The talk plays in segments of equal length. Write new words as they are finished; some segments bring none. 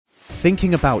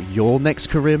thinking about your next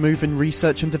career move in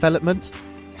research and development?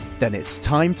 Then it's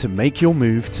time to make your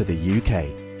move to the UK.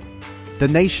 The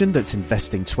nation that's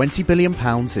investing £20 billion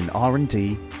in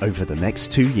R&D over the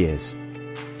next 2 years.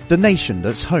 The nation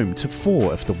that's home to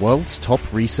 4 of the world's top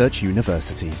research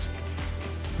universities.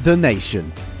 The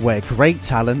nation where great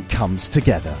talent comes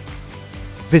together.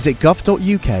 Visit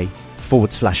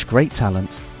gov.uk/great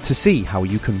talent to see how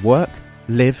you can work,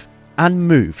 live and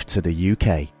move to the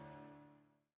UK.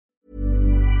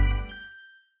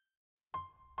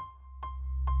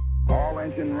 All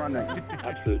engine running.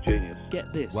 Absolute genius.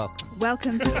 Get this.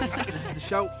 Welcome. This is the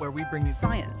show where we bring you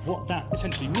Science. What that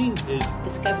essentially means is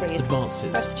Discoveries,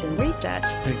 advances, Questions. Research.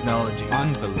 technology.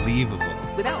 Unbelievable.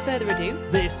 Without further ado,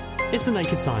 This is The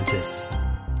Naked Scientists.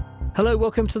 Hello,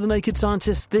 welcome to The Naked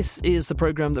Scientists. This is the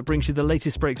programme that brings you the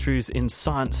latest breakthroughs in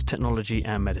science, technology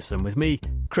and medicine with me,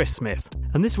 Chris Smith.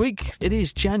 And this week, it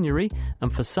is January,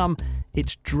 and for some,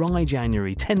 it's dry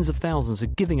January. Tens of thousands are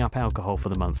giving up alcohol for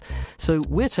the month. So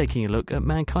we're taking a look at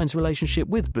mankind's relationship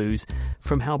with booze,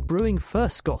 from how brewing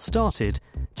first got started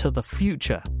to the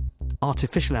future.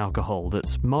 Artificial alcohol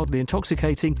that's mildly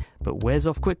intoxicating but wears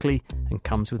off quickly and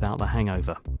comes without the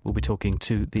hangover. We'll be talking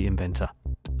to the inventor.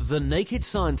 The Naked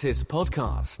Scientists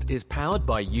podcast is powered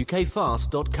by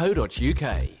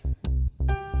ukfast.co.uk.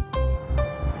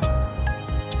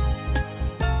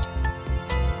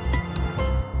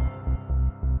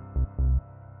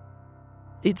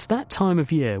 It's that time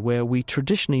of year where we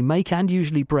traditionally make and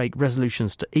usually break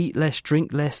resolutions to eat less,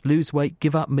 drink less, lose weight,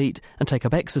 give up meat and take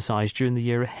up exercise during the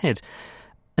year ahead.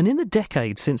 And in the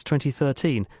decade since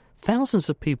 2013, thousands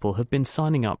of people have been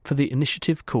signing up for the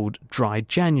initiative called Dry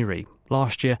January.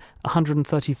 Last year,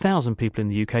 130,000 people in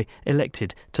the UK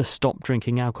elected to stop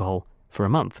drinking alcohol for a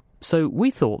month. So we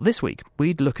thought this week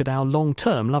we'd look at our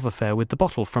long-term love affair with the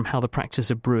bottle, from how the practice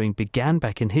of brewing began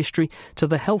back in history to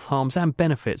the health harms and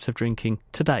benefits of drinking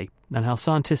today, and how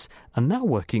scientists are now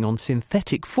working on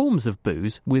synthetic forms of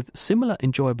booze with similar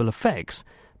enjoyable effects,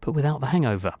 but without the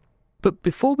hangover. But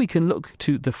before we can look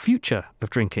to the future of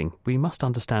drinking, we must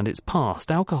understand its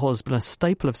past. Alcohol has been a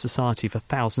staple of society for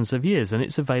thousands of years, and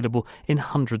it's available in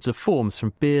hundreds of forms,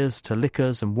 from beers to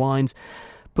liquors and wines.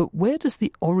 But where does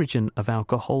the origin of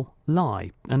alcohol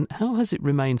lie, and how has it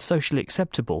remained socially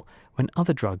acceptable when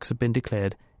other drugs have been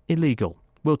declared illegal?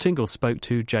 Will Tingle spoke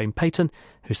to Jane Payton,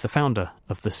 who's the founder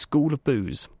of the School of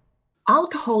Booze.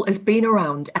 Alcohol has been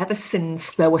around ever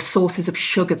since there were sources of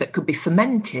sugar that could be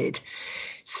fermented.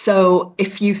 So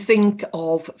if you think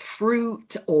of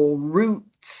fruit or roots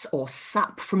or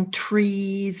sap from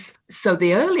trees, so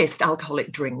the earliest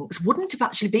alcoholic drinks wouldn't have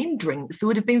actually been drinks. There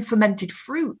would have been fermented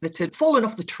fruit that had fallen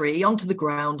off the tree onto the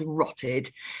ground and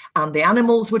rotted, and the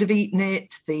animals would have eaten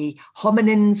it, the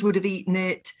hominins would have eaten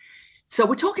it. So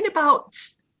we're talking about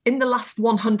in the last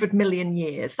 100 million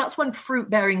years. That's when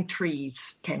fruit-bearing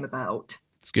trees came about.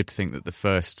 It's good to think that the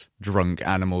first drunk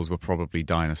animals were probably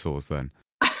dinosaurs then.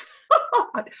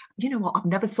 You know what? I've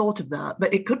never thought of that,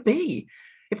 but it could be.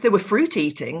 If they were fruit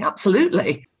eating,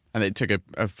 absolutely. And it took a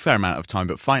fair amount of time,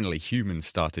 but finally humans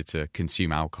started to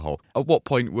consume alcohol. At what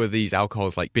point were these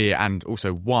alcohols like beer and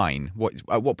also wine?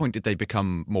 At what point did they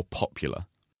become more popular?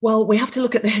 Well, we have to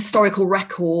look at the historical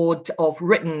record of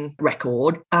written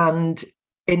record, and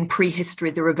in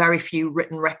prehistory there are very few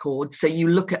written records. So you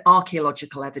look at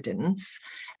archaeological evidence.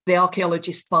 The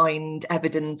archaeologists find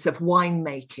evidence of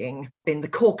winemaking in the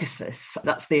Caucasus.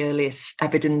 That's the earliest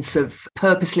evidence of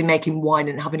purposely making wine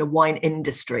and having a wine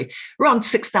industry, around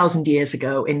 6,000 years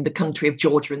ago in the country of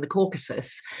Georgia in the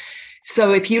Caucasus.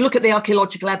 So if you look at the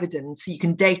archaeological evidence, you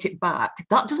can date it back.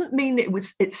 That doesn't mean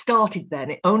it started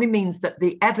then. It only means that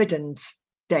the evidence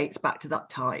dates back to that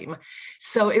time.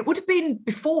 So it would have been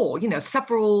before,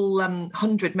 several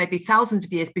hundred, maybe thousands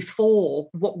of years before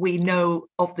what we know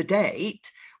of the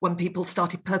date, when people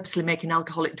started purposely making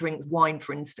alcoholic drinks, wine,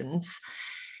 for instance.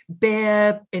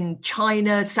 Beer in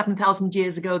China, 7,000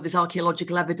 years ago, there's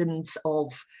archaeological evidence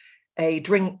of a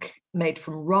drink made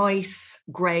from rice,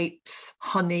 grapes,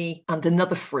 honey, and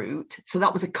another fruit. So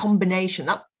that was a combination.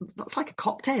 That's like a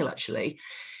cocktail, actually.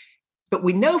 But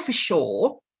we know for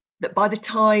sure that by the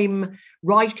time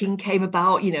writing came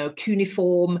about,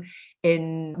 cuneiform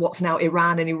in what's now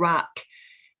Iran and Iraq,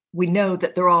 we know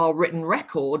that there are written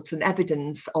records and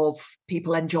evidence of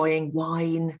people enjoying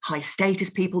wine. High status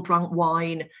people drank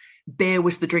wine. Beer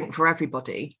was the drink for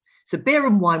everybody. So beer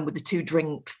and wine were the two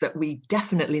drinks that we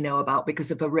definitely know about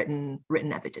because of a written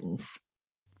evidence.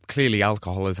 Clearly,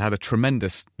 alcohol has had a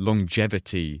tremendous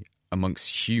longevity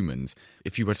amongst humans.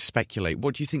 If you were to speculate,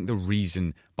 what do you think the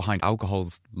reason behind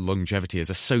alcohol's longevity as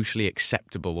a socially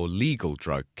acceptable or legal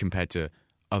drug compared to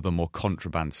other more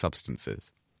contraband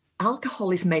substances?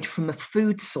 alcohol is made from a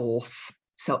food source.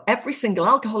 So every single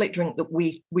alcoholic drink that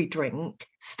we drink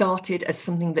started as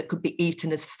something that could be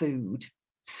eaten as food.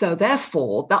 So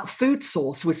therefore, that food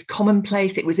source was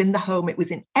commonplace. It was in the home. It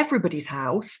was in everybody's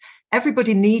house.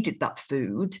 Everybody needed that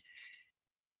food.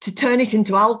 To turn it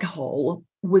into alcohol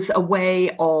was a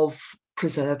way of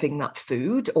preserving that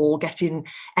food or getting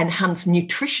enhanced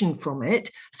nutrition from it.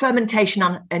 Fermentation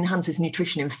enhances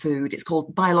nutrition in food. It's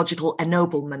called biological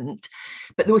ennoblement.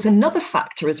 But there was another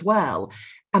factor as well.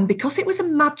 And because it was a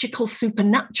magical,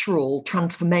 supernatural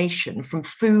transformation from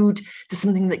food to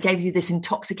something that gave you this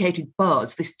intoxicated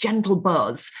buzz, this gentle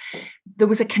buzz, there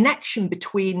was a connection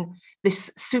between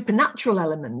this supernatural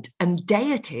element and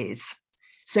deities.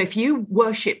 So if you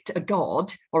worshipped a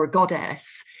god or a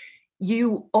goddess,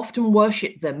 you often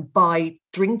worship them by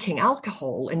drinking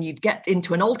alcohol, and you'd get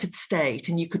into an altered state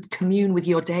and you could commune with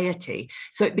your deity.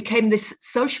 So it became this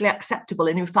socially acceptable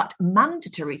and in fact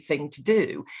mandatory thing to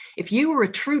do. If you were a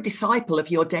true disciple of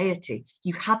your deity,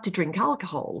 you had to drink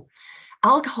alcohol.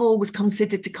 Alcohol was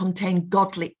considered to contain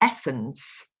godly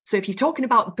essence. So if you're talking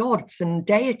about gods and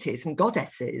deities and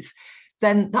goddesses,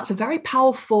 then that's a very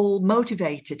powerful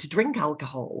motivator to drink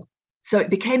alcohol. So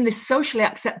it became this socially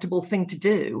acceptable thing to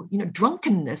do. You know,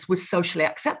 drunkenness was socially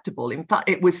acceptable. In fact,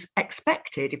 it was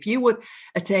expected. If you were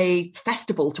at a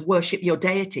festival to worship your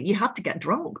deity, you had to get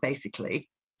drunk, basically.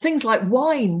 Things like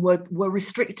wine were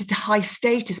restricted to high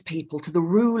status people, to the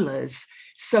rulers.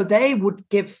 So they would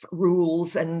give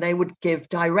rules and they would give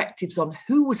directives on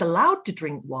who was allowed to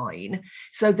drink wine.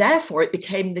 So therefore, it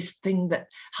became this thing that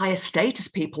higher status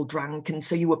people drank. And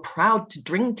so you were proud to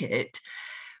drink it.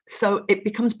 So it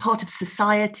becomes part of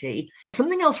society.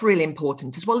 Something else really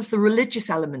important, as well as the religious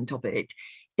element of it,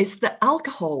 is that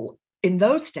alcohol in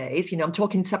those days, you know, I'm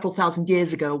talking several thousand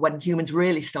years ago when humans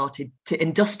really started to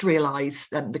industrialize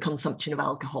the consumption of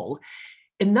alcohol.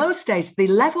 In those days, the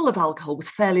level of alcohol was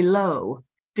fairly low.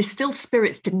 Distilled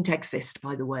spirits didn't exist,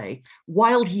 by the way.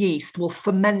 Wild yeast will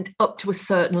ferment up to a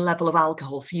certain level of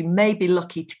alcohol. So you may be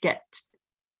lucky to get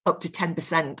up to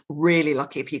 10%, really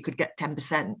lucky if you could get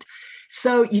 10%.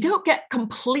 So you don't get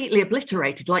completely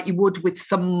obliterated like you would with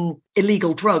some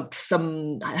illegal drugs,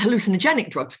 some hallucinogenic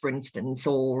drugs, for instance,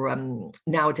 or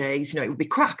nowadays, you know, it would be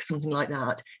crack, something like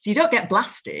that. So you don't get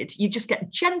blasted, you just get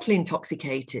gently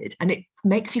intoxicated, and it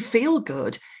makes you feel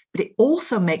good, but it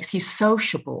also makes you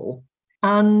sociable.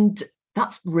 And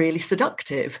that's really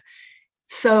seductive.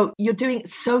 So you're doing it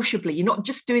sociably. You're not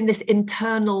just doing this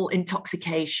internal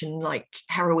intoxication like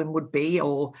heroin would be,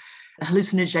 or a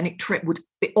hallucinogenic trip would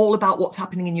be all about what's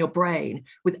happening in your brain.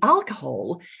 With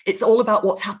alcohol, it's all about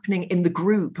what's happening in the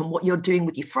group and what you're doing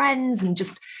with your friends and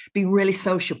just being really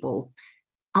sociable.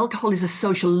 Alcohol is a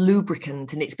social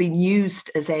lubricant, and it's been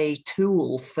used as a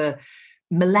tool for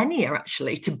millennia,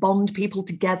 actually, to bond people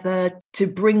together, to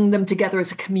bring them together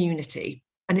as a community.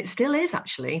 And it still is,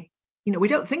 actually. You know, we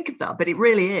don't think of that, but it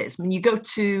really is. I mean, you go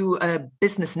to a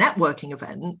business networking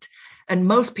event and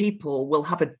most people will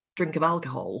have a drink of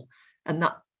alcohol, and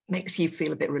that makes you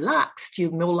feel a bit relaxed.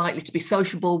 You're more likely to be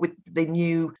sociable with the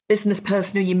new business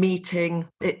person who you're meeting.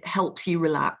 It helps you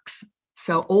relax.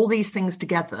 So all these things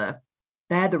together,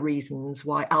 they're the reasons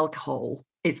why alcohol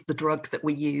is the drug that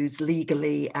we use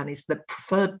legally and is the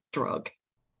preferred drug.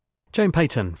 Jane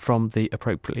Payton from the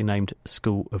appropriately named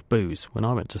School of Booze. When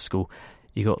I went to school,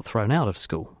 you got thrown out of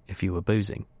school if you were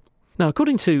boozing. Now,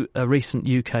 according to a recent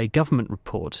UK government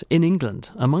report, in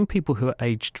England, among people who are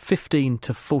aged 15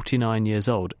 to 49 years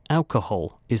old,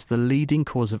 alcohol is the leading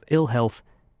cause of ill health,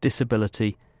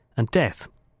 disability and death.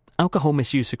 Alcohol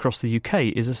misuse across the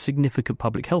UK is a significant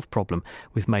public health problem,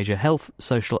 with major health,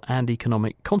 social and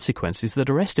economic consequences that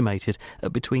are estimated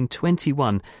at between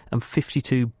 £21 and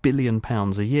 £52 billion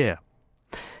a year.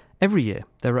 Every year,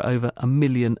 there are over 1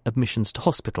 million admissions to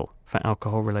hospital for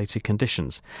alcohol-related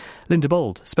conditions. Linda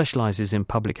Bold specialises in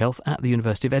public health at the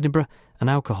University of Edinburgh, and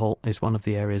alcohol is one of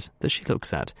the areas that she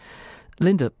looks at.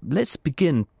 Linda, let's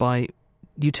begin by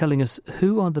you telling us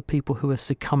who are the people who are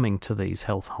succumbing to these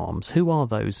health harms. Who are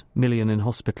those 1 million in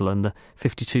hospital and the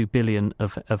 52 billion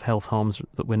of health harms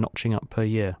that we're notching up per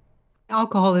year?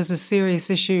 Alcohol is a serious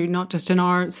issue, not just in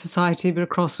our society, but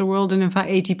across the world. And in fact,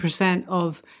 80%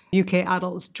 of UK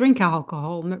adults drink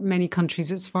alcohol. In many countries,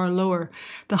 it's far lower.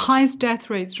 The highest death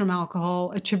rates from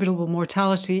alcohol, attributable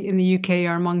mortality in the UK,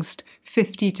 are amongst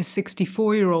 50 to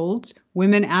 64-year-olds,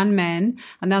 women and men.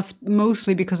 And that's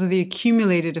mostly because of the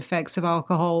accumulated effects of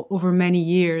alcohol over many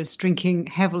years, drinking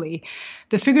heavily.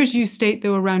 The figures you state,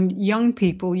 though, around young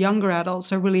people, younger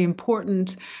adults, are really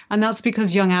important. And that's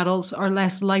because young adults are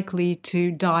less likely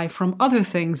to die from other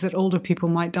things that older people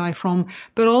might die from,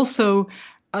 but also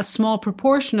a small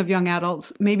proportion of young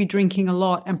adults may be drinking a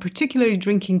lot, and particularly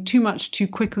drinking too much too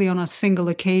quickly on a single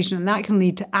occasion. And that can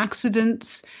lead to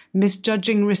accidents,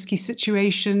 misjudging risky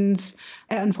situations,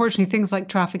 unfortunately, things like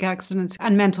traffic accidents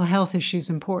and mental health issues,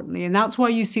 importantly. And that's why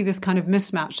you see this kind of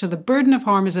mismatch. So the burden of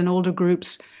harm is in older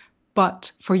groups,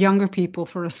 but for younger people,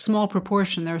 for a small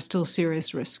proportion, there are still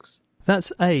serious risks.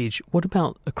 That's age. What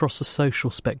about across the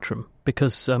social spectrum?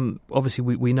 Because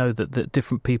obviously we know that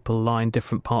different people lie in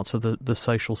different parts of the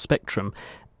social spectrum.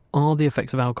 Are the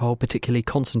effects of alcohol particularly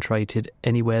concentrated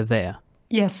anywhere there?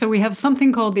 Yes, so we have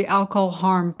something called the alcohol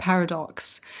harm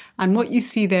paradox. And what you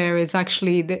see there is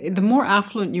actually the more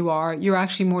affluent you are, you're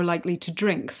actually more likely to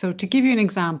drink. So to give you an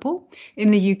example,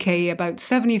 in the UK, about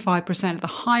 75% of the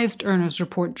highest earners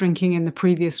report drinking in the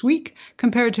previous week,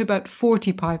 compared to about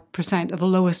 45% of the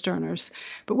lowest earners.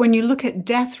 But when you look at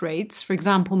death rates, for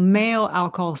example, male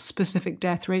alcohol-specific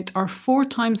death rates are 4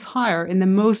 times higher in the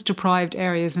most deprived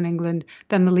areas in England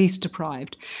than the least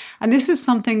deprived. And this is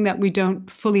something that we don't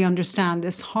fully understand,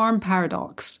 this harm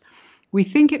paradox. We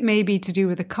think it may be to do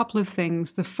with a couple of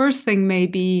things. The first thing may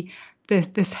be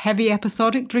this heavy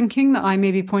episodic drinking that I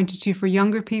maybe pointed to for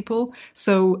younger people.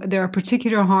 So there are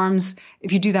particular harms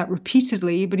if you do that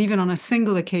repeatedly, but even on a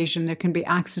single occasion, there can be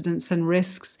accidents and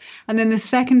risks. And then the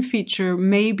second feature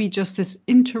may be just this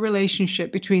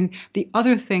interrelationship between the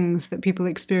other things that people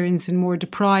experience in more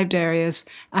deprived areas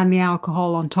and the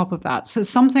alcohol on top of that. So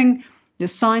something the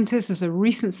scientists, as a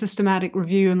recent systematic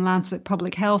review in Lancet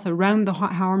Public Health around the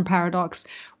harm paradox,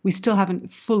 we still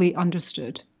haven't fully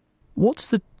understood. What's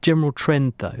the general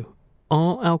trend, though?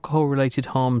 Are alcohol-related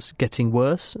harms getting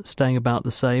worse, staying about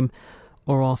the same,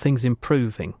 or are things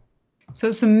improving? So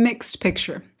it's a mixed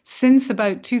picture. Since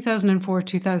about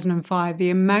 2004-2005,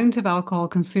 the amount of alcohol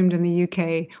consumed in the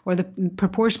UK, or the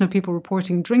proportion of people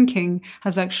reporting drinking,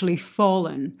 has actually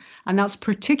fallen. And that's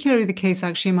particularly the case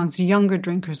actually amongst younger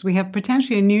drinkers. We have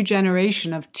potentially a new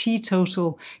generation of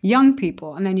teetotal young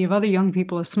people, and then you have other young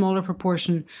people, a smaller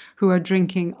proportion, who are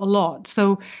drinking a lot.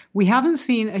 So we haven't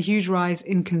seen a huge rise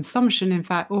in consumption. In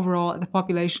fact, overall at the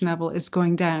population level, it's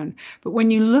going down. But when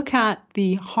you look at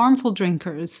the harmful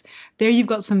drinkers, there you've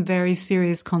got some very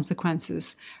serious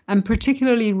consequences, and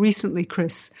particularly recently,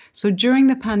 Chris. So during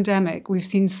the pandemic, we've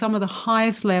seen some of the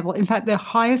highest level, in fact, the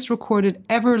highest recorded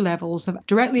ever levels of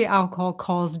directly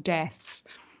alcohol-caused deaths.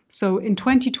 So in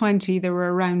 2020, there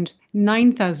were around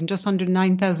 9,000, just under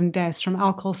 9,000 deaths from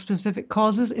alcohol-specific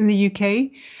causes in the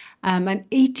UK, an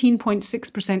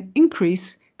 18.6%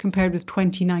 increase compared with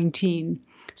 2019.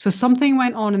 So something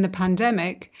went on in the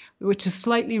pandemic, which has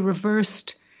slightly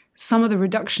reversed some of the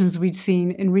reductions we'd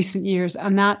seen in recent years,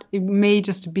 and that it may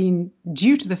just have been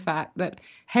due to the fact that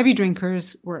heavy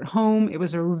drinkers were at home. It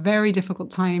was a very difficult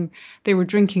time. They were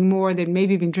drinking more. They'd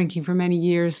maybe been drinking for many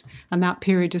years, and that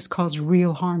period just caused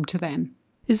real harm to them.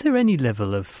 Is there any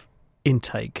level of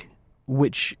intake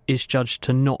which is judged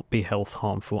to not be health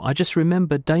harmful? I just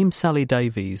remember Dame Sally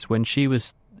Davies, when she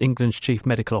was England's chief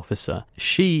medical officer,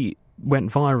 she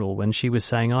went viral when she was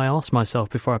saying, I ask myself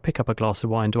before I pick up a glass of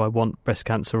wine, do I want breast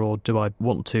cancer or do I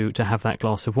want to have that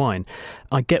glass of wine?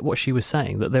 I get what she was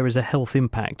saying, that there is a health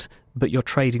impact, but you're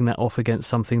trading that off against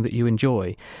something that you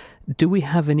enjoy. Do we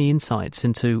have any insights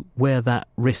into where that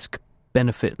risk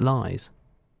benefit lies?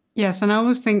 Yes, and I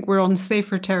always think we're on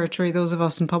safer territory, those of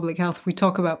us in public health. We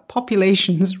talk about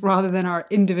populations rather than our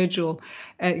individual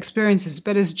experiences.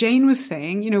 But as Jane was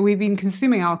saying, we've been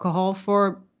consuming alcohol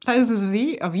for thousands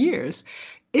of years.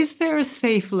 Is there a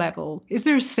safe level? Is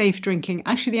there a safe drinking?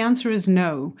 Actually, the answer is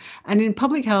no. And in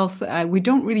public health, we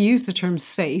don't really use the term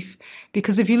safe,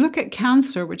 because if you look at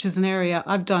cancer, which is an area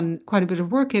I've done quite a bit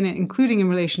of work in it, including in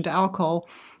relation to alcohol,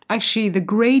 actually the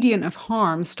gradient of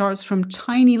harm starts from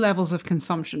tiny levels of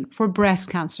consumption for breast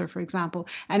cancer, for example,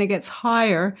 and it gets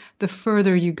higher the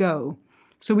further you go.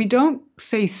 So we don't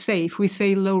say safe, we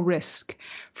say low risk.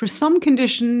 For some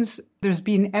conditions, there's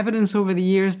been evidence over the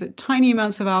years that tiny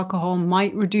amounts of alcohol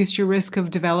might reduce your risk of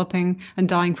developing and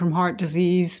dying from heart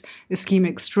disease,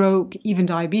 ischemic stroke, even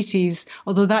diabetes,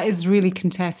 although that is really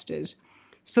contested.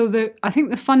 So I think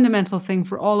the fundamental thing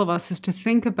for all of us is to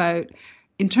think about,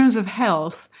 in terms of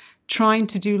health, trying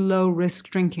to do low risk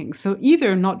drinking. So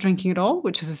either not drinking at all,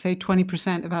 which is to say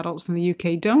 20% of adults in the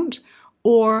UK don't,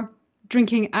 or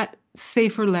drinking at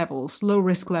safer levels, low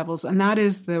risk levels. And that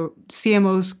is the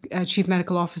CMO's chief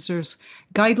medical officer's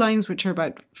guidelines, which are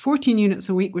about 14 units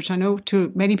a week, which I know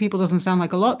to many people doesn't sound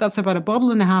like a lot. That's about a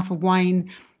bottle and a half of wine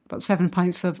about 7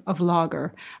 pints of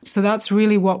lager. So that's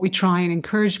really what we try and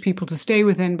encourage people to stay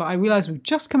within. But I realise we've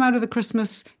just come out of the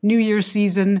Christmas, New Year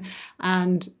season,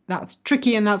 and that's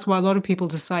tricky. And that's why a lot of people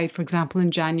decide, for example,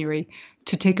 in January,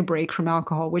 to take a break from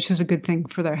alcohol, which is a good thing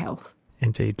for their health.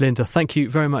 Indeed. Linda, thank you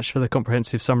very much for the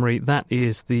comprehensive summary. That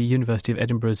is the University of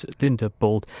Edinburgh's Linda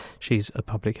Bald. She's a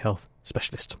public health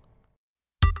specialist.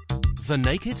 The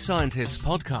Naked Scientists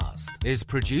podcast is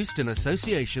produced in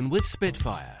association with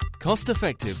Spitfire,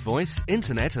 cost-effective voice,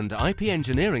 internet and IP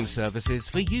engineering services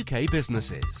for UK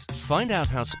businesses. Find out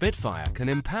how Spitfire can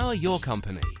empower your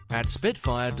company at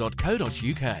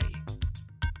spitfire.co.uk.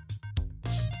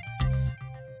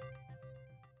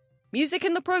 Music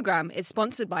in the programme is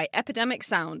sponsored by Epidemic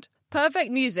Sound, perfect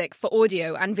music for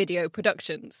audio and video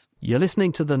productions. You're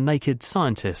listening to The Naked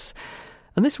Scientists.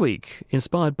 And this week,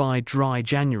 inspired by Dry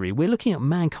January, we're looking at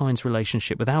mankind's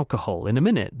relationship with alcohol. In a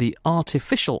minute, the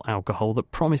artificial alcohol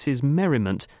that promises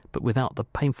merriment, but without the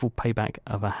painful payback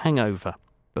of a hangover.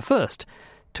 But first,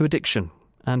 to addiction.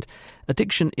 And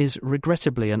addiction is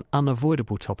regrettably an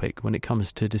unavoidable topic when it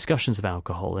comes to discussions of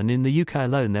alcohol. And in the UK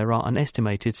alone, there are an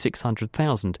estimated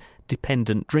 600,000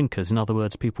 dependent drinkers. In other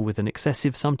words, people with an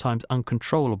excessive, sometimes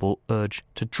uncontrollable urge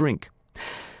to drink.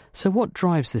 So what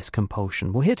drives this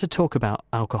compulsion? We're here to talk about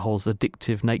alcohol's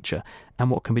addictive nature and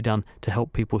what can be done to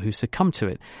help people who succumb to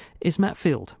it is Matt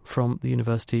Field from the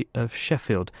University of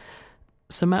Sheffield.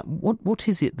 So Matt, what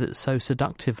is it that's so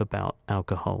seductive about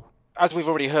alcohol? As we've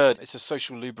already heard, it's a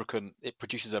social lubricant. It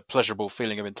produces a pleasurable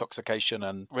feeling of intoxication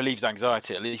and relieves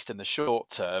anxiety, at least in the short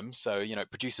term. So, it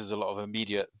produces a lot of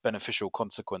immediate beneficial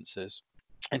consequences.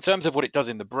 In terms of what it does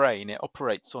in the brain, it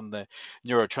operates on the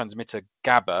neurotransmitter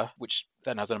GABA, which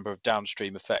then has a number of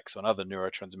downstream effects on other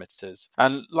neurotransmitters.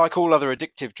 And like all other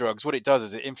addictive drugs, what it does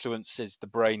is it influences the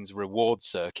brain's reward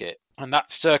circuit. And that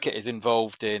circuit is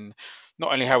involved in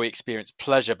not only how we experience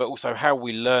pleasure, but also how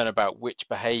we learn about which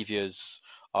behaviors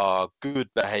are good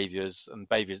behaviors and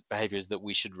behaviors that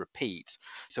we should repeat.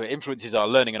 So it influences our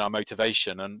learning and our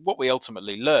motivation. And what we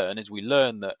ultimately learn is we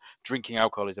learn that drinking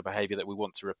alcohol is a behavior that we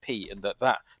want to repeat, and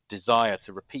that desire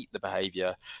to repeat the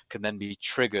behavior can then be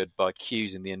triggered by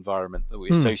cues in the environment that we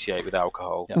associate with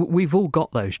alcohol. Yeah. We've all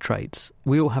got those traits.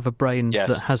 We all have a brain Yes.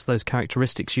 that has those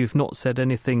characteristics. You've not said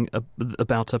anything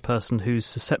about a person who's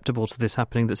susceptible to this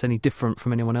happening that's any different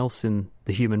from anyone else in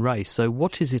the human race. So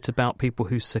what is it about people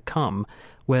who succumb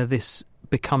where this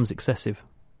becomes excessive?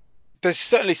 There's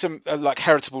certainly some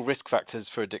heritable risk factors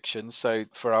for addiction. So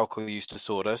for alcohol use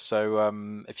disorder,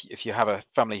 if you have a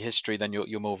family history, then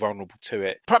you're more vulnerable to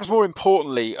it. Perhaps more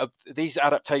importantly, these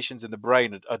adaptations in the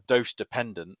brain are dose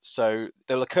dependent. So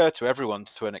they'll occur to everyone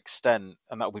to an extent,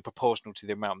 and that will be proportional to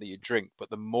the amount that you drink.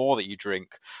 But the more that you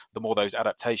drink, the more those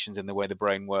adaptations in the way the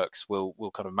brain works will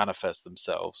kind of manifest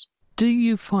themselves. Do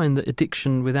you find that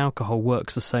addiction with alcohol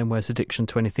works the same way as addiction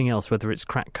to anything else, whether it's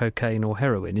crack cocaine or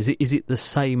heroin? Is it the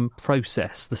same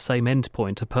process, the same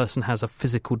endpoint? A person has a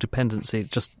physical dependency,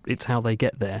 it's how they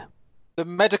get there. The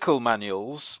medical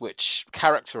manuals, which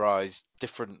characterise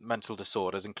different mental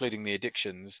disorders, including the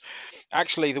addictions,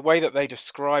 actually the way that they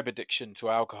describe addiction to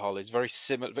alcohol is very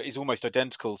similar, is almost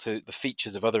identical to the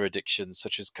features of other addictions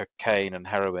such as cocaine and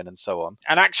heroin and so on.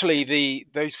 And actually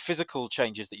those physical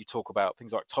changes that you talk about,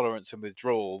 things like tolerance and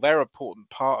withdrawal, they're an important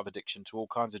part of addiction to all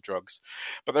kinds of drugs.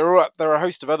 But there are a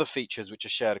host of other features which are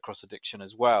shared across addiction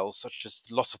as well, such as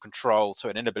loss of control, so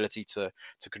an inability to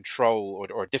control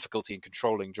or a difficulty in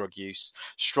controlling drug use,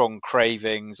 strong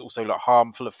cravings, also like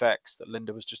harmful effects that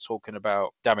Linda was just talking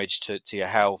about, damage to your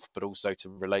health, but also to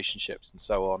relationships and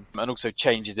so on. And also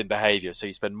changes in behaviour. So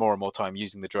you spend more and more time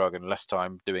using the drug and less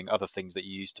time doing other things that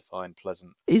you used to find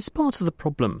pleasant. Is part of the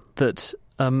problem that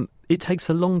it takes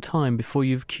a long time before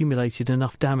you've accumulated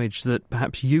enough damage that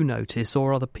perhaps you notice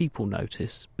or other people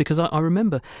notice? Because I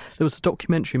remember there was a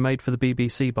documentary made for the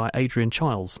BBC by Adrian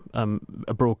Chiles,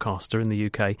 a broadcaster in the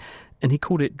UK, and he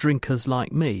called it Drinkers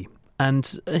Like Me.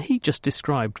 And he just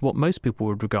described what most people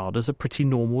would regard as a pretty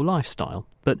normal lifestyle.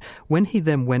 But when he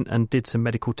then went and did some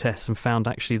medical tests and found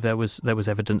actually there was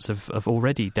evidence of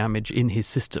already damage in his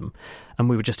system, and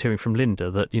we were just hearing from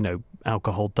Linda that,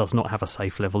 alcohol does not have a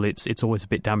safe level. It's always a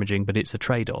bit damaging, but it's a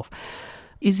trade-off.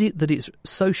 Is it that it's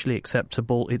socially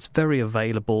acceptable, it's very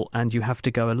available, and you have to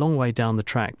go a long way down the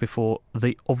track before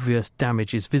the obvious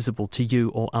damage is visible to you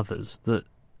or others, that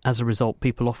as a result,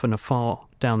 people often are far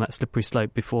down that slippery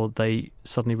slope before they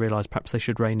suddenly realise perhaps they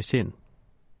should rein it in?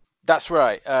 That's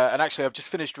right. And actually, I've just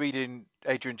finished reading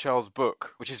Adrian Chiles'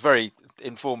 book, which is very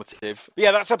informative. But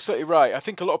yeah, that's absolutely right. I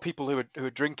think a lot of people who are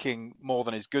drinking more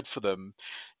than is good for them,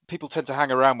 people tend to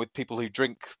hang around with people who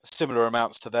drink similar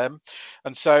amounts to them.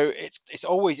 And so it's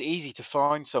always easy to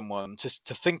find someone,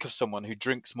 to think of someone who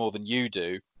drinks more than you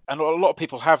do. And a lot of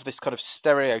people have this kind of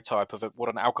stereotype of what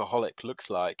an alcoholic looks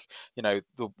like, the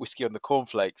whiskey on the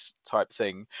cornflakes type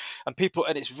thing. And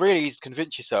it's really easy to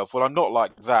convince yourself, well, I'm not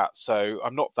like that, so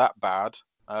I'm not that bad.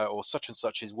 Or such and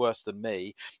such is worse than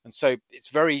me. And so it's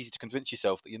very easy to convince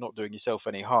yourself that you're not doing yourself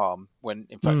any harm when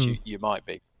in fact you might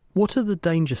be. What are the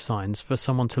danger signs for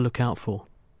someone to look out for?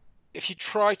 If you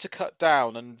try to cut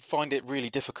down and find it really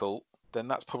difficult, then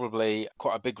that's probably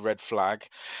quite a big red flag.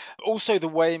 Also, the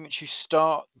way in which you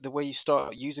start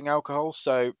using alcohol.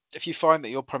 So if you find that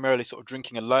you're primarily sort of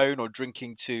drinking alone or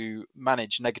drinking to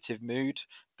manage negative mood,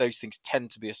 those things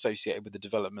tend to be associated with the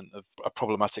development of a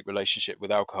problematic relationship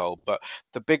with alcohol. But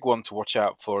the big one to watch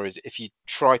out for is if you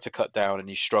try to cut down and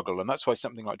you struggle. And that's why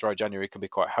something like Dry January can be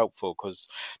quite helpful, because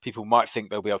people might think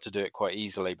they'll be able to do it quite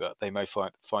easily, but they may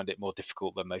find it more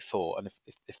difficult than they thought. And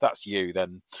if that's you,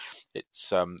 then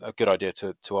it's a good idea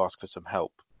to ask for some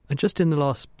help. And just in the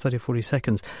last 30 or 40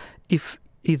 seconds, if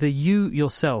either you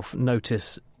yourself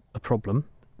notice a problem,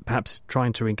 perhaps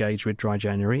trying to engage with Dry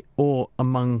January, or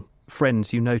among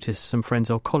friends you notice some friends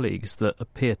or colleagues that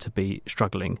appear to be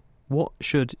struggling, what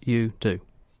should you do?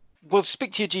 Well,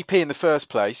 speak to your GP in the first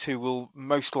place, who will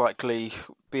most likely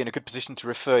be in a good position to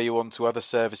refer you on to other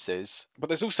services. But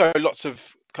there's also lots of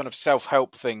kind of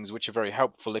self-help things which are very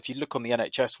helpful. If you look on the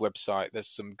NHS website, there's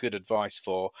some good advice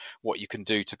for what you can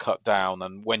do to cut down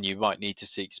and when you might need to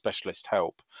seek specialist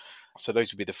help. So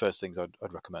those would be the first things I'd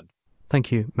recommend. Thank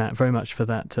you, Matt, very much for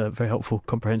that very helpful,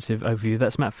 comprehensive overview.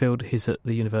 That's Matt Field. He's at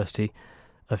the University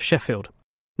of Sheffield.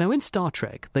 Now, in Star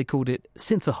Trek, they called it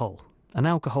Synthahol, an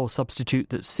alcohol substitute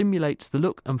that simulates the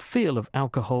look and feel of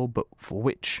alcohol, but for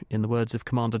which, in the words of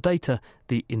Commander Data,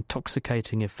 the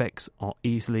intoxicating effects are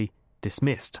easily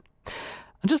dismissed.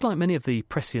 And just like many of the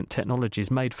prescient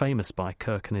technologies made famous by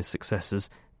Kirk and his successors,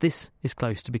 this is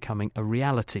close to becoming a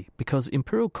reality, because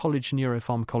Imperial College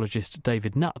neuropharmacologist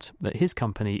David Nutt at his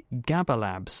company GABA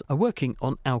Labs are working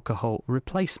on alcohol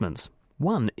replacements.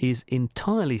 One is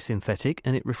entirely synthetic,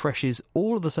 and it refreshes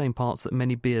all of the same parts that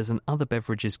many beers and other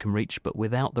beverages can reach, but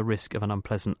without the risk of an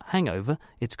unpleasant hangover.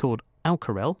 It's called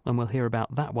Alcarel, and we'll hear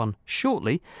about that one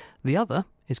shortly. The other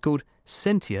is called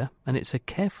Sentia, and it's a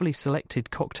carefully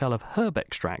selected cocktail of herb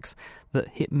extracts that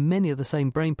hit many of the same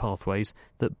brain pathways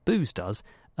that booze does,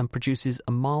 and produces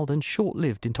a mild and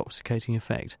short-lived intoxicating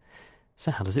effect.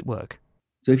 So how does it work?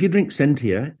 So if you drink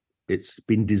Sentia, it's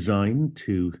been designed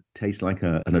to taste like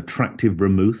an attractive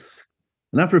vermouth.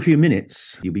 And after a few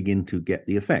minutes, you begin to get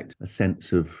the effect, a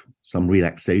sense of some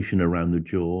relaxation around the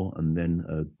jaw, and then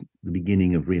the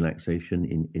beginning of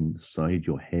relaxation inside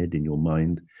your head, in your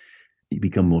mind. You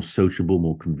become more sociable,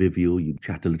 more convivial. You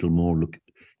chat a little more. Look,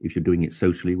 if you're doing it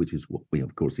socially, which is what we,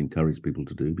 of course, encourage people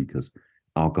to do, because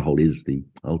alcohol is the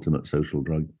ultimate social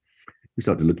drug. You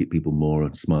start to look at people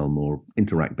more, smile more,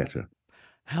 interact better.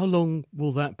 How long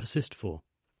will that persist for?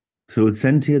 So with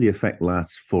Sentia, the effect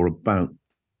lasts for about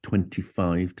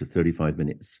 25 to 35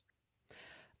 minutes.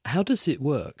 How does it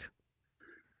work?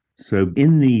 So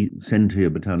in the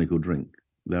Sentia botanical drink,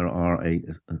 there are a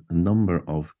number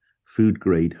of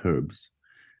food-grade herbs,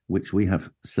 which we have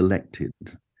selected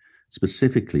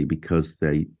specifically because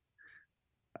they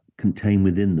contain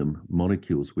within them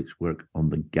molecules which work on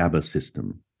the GABA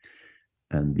system.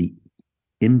 And the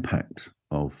impact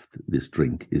of this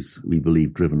drink is, we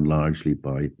believe, driven largely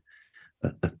by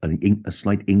a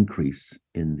slight increase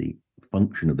in the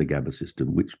function of the GABA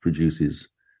system, which produces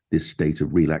this state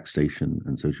of relaxation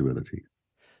and sociability.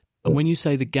 And when you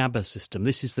say the GABA system,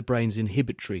 this is the brain's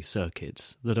inhibitory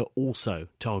circuits that are also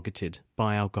targeted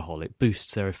by alcohol. It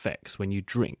boosts their effects when you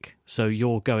drink. So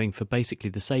you're going for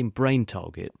basically the same brain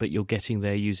target, but you're getting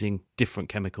there using different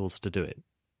chemicals to do it.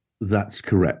 That's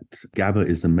correct. GABA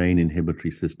is the main inhibitory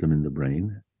system in the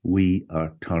brain. We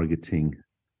are targeting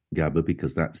GABA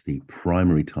because that's the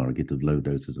primary target of low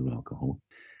doses of alcohol.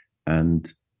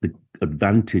 And the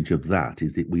advantage of that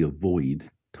is that we avoid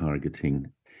targeting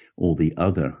all the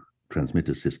other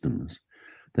transmitter systems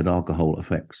that alcohol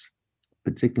affects,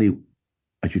 particularly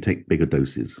as you take bigger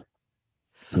doses.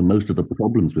 So most of the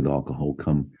problems with alcohol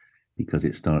come because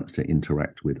it starts to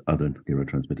interact with other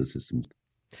neurotransmitter systems.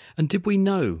 And did we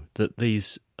know that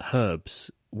these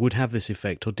herbs would have this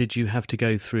effect, or did you have to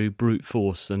go through brute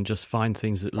force and just find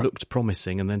things that looked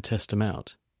promising and then test them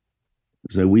out?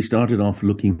 So we started off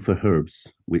looking for herbs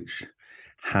which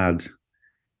had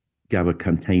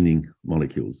GABA-containing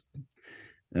molecules.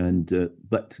 And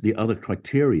but the other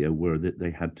criteria were that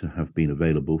they had to have been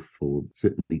available for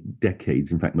certainly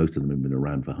decades. In fact, most of them have been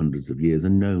around for hundreds of years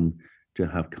and known to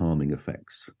have calming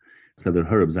effects. So there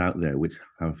are herbs out there which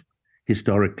have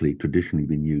traditionally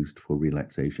been used for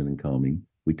relaxation and calming.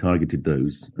 We targeted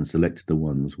those and selected the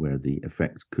ones where the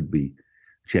effects could be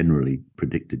generally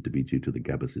predicted to be due to the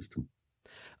GABA system.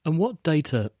 And what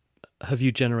data have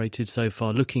you generated so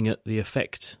far looking at the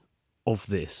effect of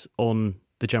this on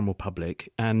the general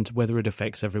public and whether it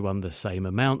affects everyone the same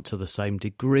amount, to the same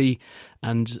degree,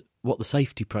 and what the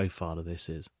safety profile of this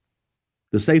is?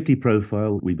 The safety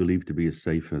profile we believe to be as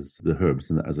safe as the herbs.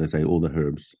 And as I say, all the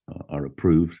herbs are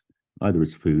approved either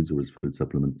as foods or as food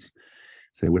supplements.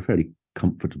 So we're fairly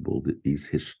comfortable that these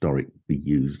historically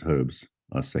used herbs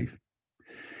are safe.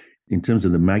 In terms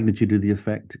of the magnitude of the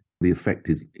effect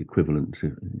is equivalent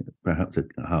to perhaps a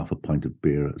half a pint of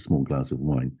beer, a small glass of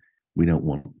wine. We don't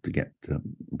want to get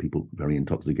people very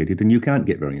intoxicated. And you can't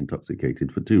get very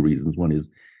intoxicated for two reasons. One is,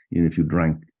 if you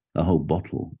drank a whole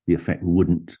bottle, the effect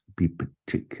wouldn't be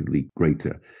particularly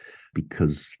greater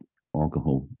because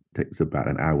alcohol takes about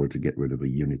an hour to get rid of a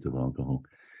unit of alcohol,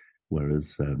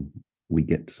 whereas we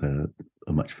get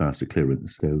a much faster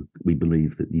clearance. So we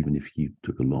believe that even if you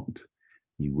took a lot,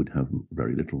 you would have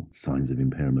very little signs of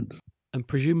impairment. And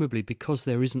presumably, because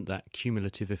there isn't that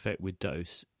cumulative effect with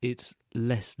dose, it's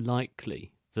less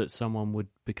likely that someone would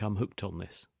become hooked on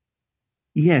this.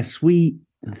 Yes, we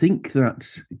think that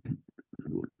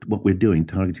what we're doing,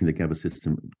 targeting the GABA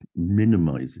system,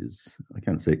 minimizes, I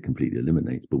can't say it completely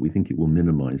eliminates, but we think it will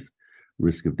minimize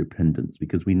risk of dependence,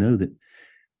 because we know that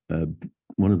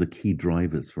one of the key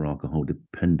drivers for alcohol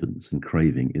dependence and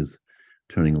craving is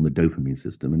turning on the dopamine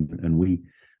system. And we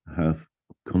have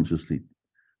consciously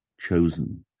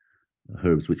chosen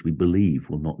herbs which we believe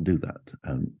will not do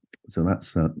that. So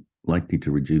that's likely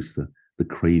to reduce the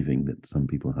craving that some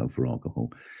people have for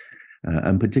alcohol.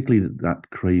 And particularly that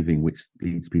craving which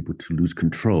leads people to lose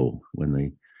control when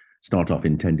they start off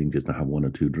intending just to have one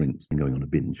or two drinks and going on a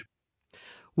binge.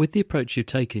 With the approach you've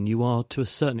taken, you are to a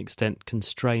certain extent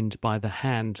constrained by the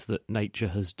hand that nature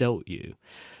has dealt you.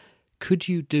 Could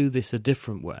you do this a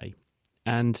different way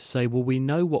and say, well, we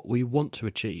know what we want to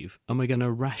achieve and we're going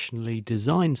to rationally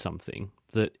design something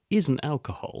that isn't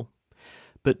alcohol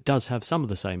but does have some of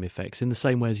the same effects in the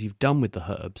same way as you've done with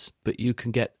the herbs, but you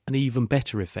can get an even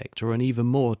better effect or an even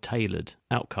more tailored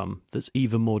outcome that's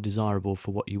even more desirable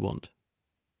for what you want?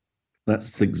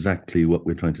 That's exactly what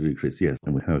we're trying to do, Chris, yes.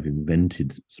 And we have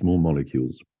invented small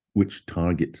molecules which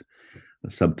target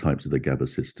subtypes of the GABA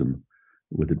system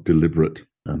with a deliberate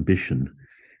ambition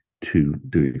to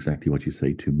do exactly what you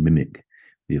say, to mimic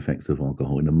the effects of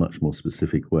alcohol in a much more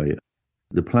specific way.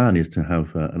 The plan is to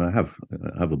have, and I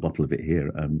have a bottle of it here,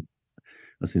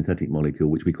 a synthetic molecule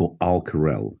which we call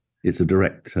Alcarel. It's a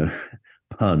direct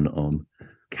pun on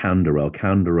Canderel.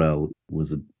 Canderel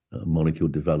was a molecule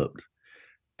developed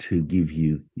to give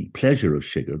you the pleasure of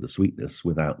sugar, the sweetness,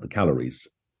 without the calories.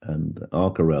 And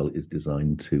Alcarel is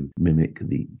designed to mimic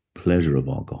the pleasure of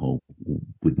alcohol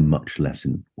with much less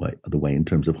in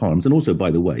terms of harms. And also, by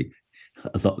the way,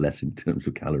 a lot less in terms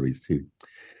of calories too.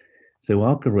 So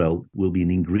Alcarel will be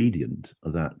an ingredient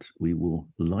that we will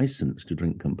license to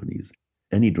drink companies.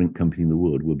 Any drink company in the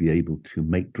world will be able to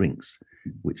make drinks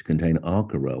which contain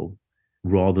Alcarel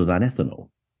rather than ethanol.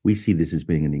 We see this as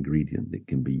being an ingredient that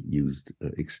can be used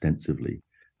extensively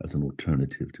as an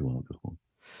alternative to alcohol.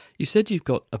 You said you've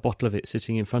got a bottle of it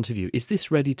sitting in front of you. Is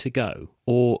this ready to go?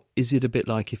 Or is it a bit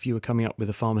like if you were coming up with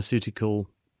a pharmaceutical,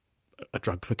 a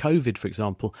drug for COVID, for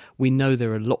example? We know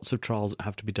there are lots of trials that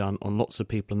have to be done on lots of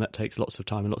people, and that takes lots of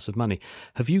time and lots of money.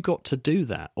 Have you got to do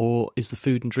that? Or is the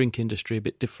food and drink industry a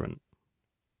bit different?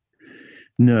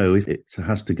 No, it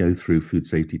has to go through food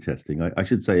safety testing. I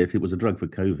should say if it was a drug for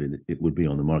COVID, it would be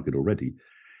on the market already,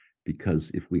 because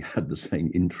if we had the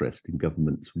same interest in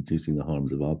governments reducing the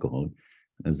harms of alcohol,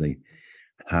 as they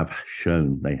have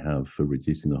shown they have for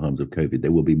reducing the harms of COVID,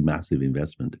 there will be massive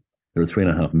investment. There are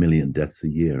 3.5 million deaths a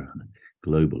year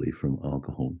globally from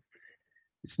alcohol.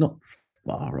 It's not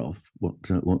far off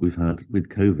what we've had with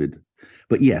COVID.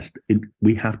 But yes,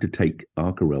 we have to take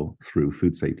Alcarel through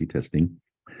food safety testing,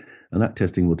 and that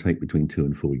testing will take between 2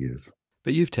 and 4 years.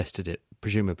 But you've tested it,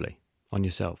 presumably, on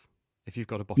yourself, if you've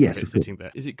got a bottle of it sitting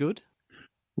there. Is it good?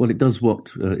 Well, it does what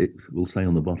it will say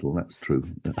on the bottle, that's true.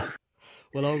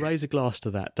 Well, I'll raise a glass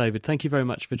to that. David, thank you very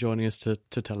much for joining us to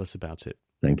tell us about it.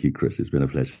 Thank you, Chris. It's been a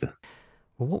pleasure.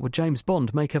 Well, what would James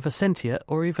Bond make of a Sentia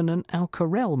or even an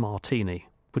Alcarel martini?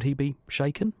 Would he be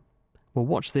shaken? Well,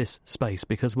 watch this space,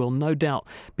 because we'll no doubt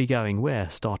be going where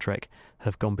Star Trek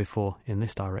have gone before in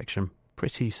this direction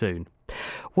pretty soon.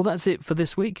 Well, that's it for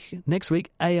this week. Next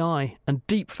week, AI and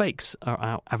deep fakes are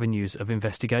our avenues of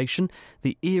investigation.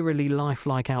 The eerily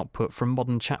lifelike output from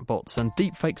modern chatbots and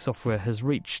deep fake software has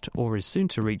reached, or is soon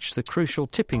to reach, the crucial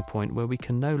tipping point where we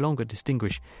can no longer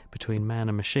distinguish between man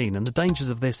and machine. And the dangers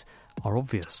of this are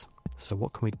obvious. So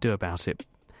what can we do about it?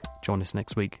 Join us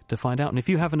next week to find out. And if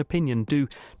you have an opinion, do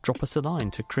drop us a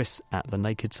line to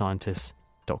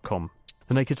chris@thenakedscientists.com.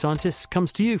 The Naked Scientists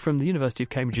comes to you from the University of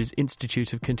Cambridge's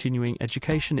Institute of Continuing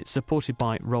Education. It's supported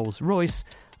by Rolls-Royce.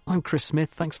 I'm Chris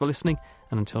Smith. Thanks for listening.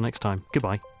 And until next time,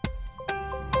 goodbye.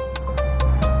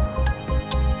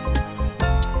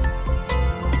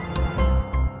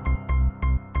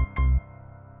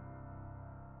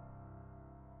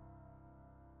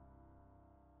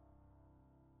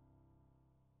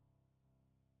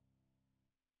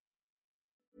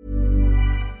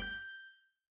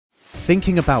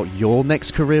 Thinking about your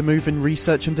next career move in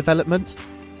research and development?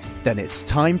 Then it's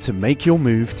time to make your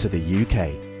move to the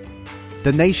UK.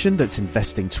 The nation that's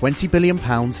investing £20 billion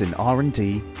in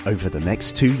R&D over the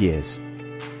next 2 years.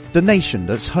 The nation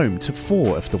that's home to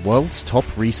 4 of the world's top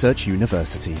research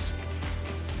universities.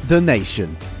 The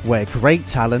nation where great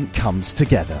talent comes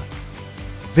together.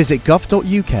 Visit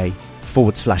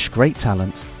gov.uk/great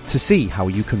talent to see how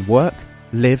you can work,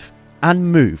 live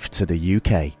and move to the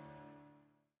UK.